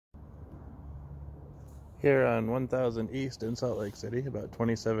Here on 1000 East in Salt Lake City, about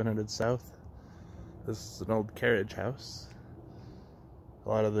 2700 South. This is an old carriage house. A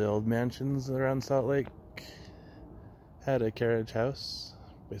lot of the old mansions around Salt Lake had a carriage house,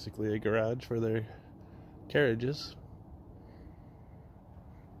 basically a garage for their carriages.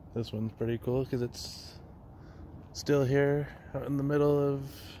 This one's pretty cool because it's still here out in the middle of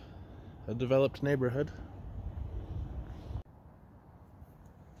a developed neighborhood.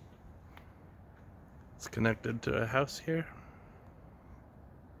 It's connected to a house here.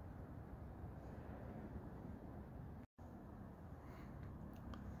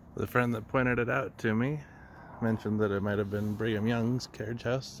 The friend that pointed it out to me mentioned that it might have been Brigham Young's carriage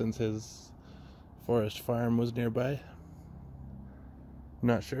house since his forest farm was nearby. I'm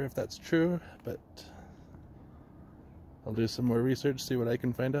not sure if that's true, but I'll do some more research, see what I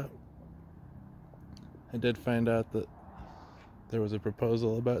can find out. I did find out that there was a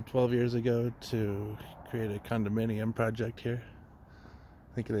proposal about 12 years ago to create a condominium project here.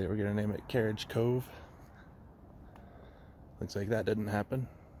 I think they were going to name it Carriage Cove. Looks like that didn't happen.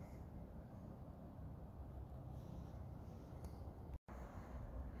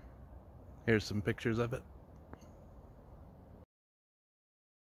 Here's some pictures of it.